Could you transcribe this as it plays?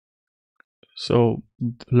So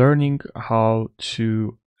learning how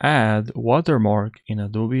to add watermark in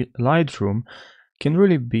Adobe Lightroom can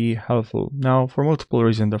really be helpful. Now, for multiple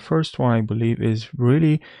reasons. The first one I believe is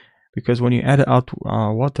really because when you add a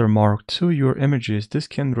watermark to your images, this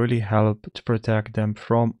can really help to protect them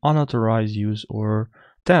from unauthorized use or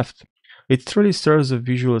theft. It really serves a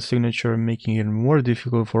visual signature, making it more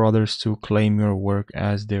difficult for others to claim your work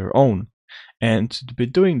as their own. And to be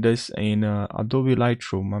doing this in Adobe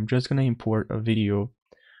Lightroom, I'm just gonna import a video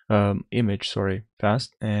image, sorry,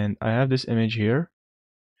 fast, and I have this image here.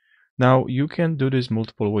 Now you can do this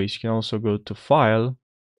multiple ways. You can also go to File,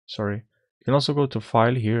 sorry, you can also go to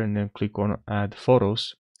File here and then click on Add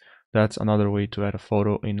Photos. That's another way to add a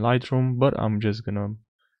photo in Lightroom, but I'm just gonna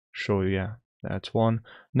show you. Yeah, that's one.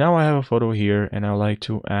 Now I have a photo here and I like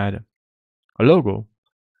to add a logo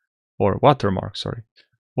or watermark, sorry.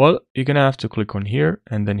 Well, you're gonna have to click on here,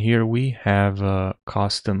 and then here we have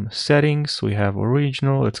custom settings. We have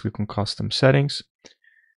original. Let's click on custom settings.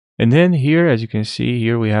 And then here, as you can see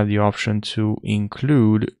here, we have the option to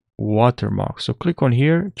include watermark. So click on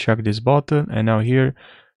here, check this button, and now here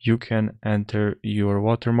you can enter your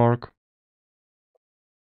watermark.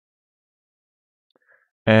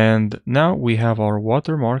 And now we have our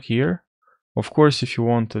watermark here. Of course, if you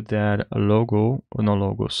wanted to add a logo, or no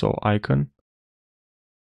logo, so icon.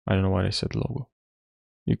 I don't know why I said logo.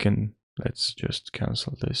 You can, let's just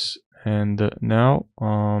cancel this. And now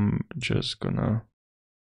I'm just gonna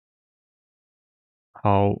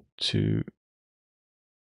how to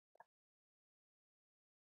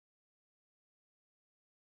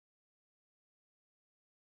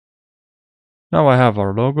now I have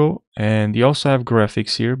our logo, and you also have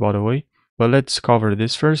graphics here, by the way, but let's cover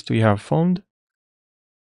this first. We have font,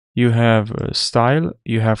 you have style,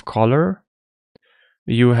 you have color,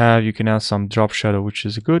 you can add some drop shadow, which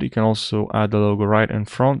is good. You can also add the logo right in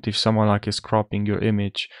front if someone like is cropping your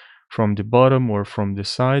image from the bottom or from the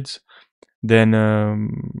sides. Then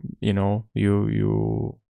you know,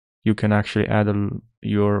 you can actually add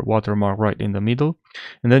your watermark right in the middle,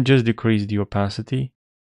 and then just decrease the opacity.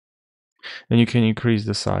 Then you can increase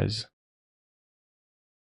the size,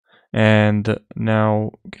 and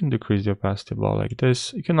now you can decrease the opacity about like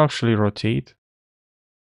this. You can actually rotate,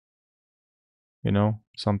 you know,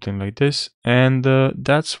 something like this, and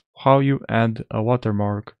that's how you add a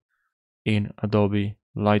watermark in Adobe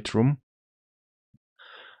Lightroom.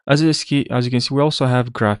 As you can see, we also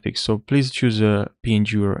have graphics, so please choose a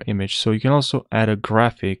PNG or image. So you can also add a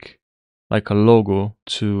graphic, like a logo,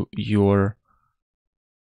 to your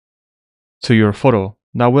photo.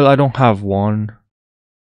 Now, well, I don't have one.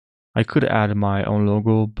 I could add my own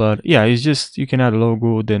logo, but yeah, it's just you can add a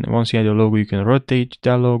logo. Then once you add a logo, you can rotate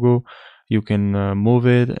that logo. You can move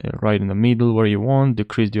it right in the middle where you want,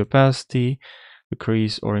 decrease the opacity,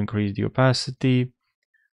 decrease or increase the opacity.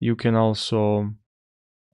 You can also,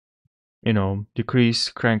 you know, decrease,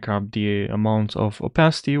 crank up the amount of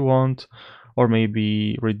opacity you want, or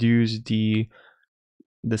maybe reduce the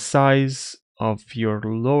size of your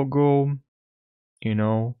logo, you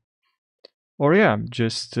know, or yeah,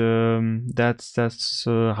 just that's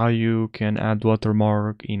how you can add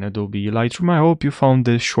watermark in Adobe Lightroom. I hope you found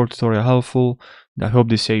this short tutorial helpful. I hope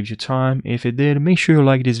this saved you time. If it did, make sure you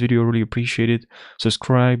like this video, really appreciate it.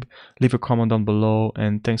 Subscribe, leave a comment down below,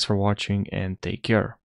 and thanks for watching and take care.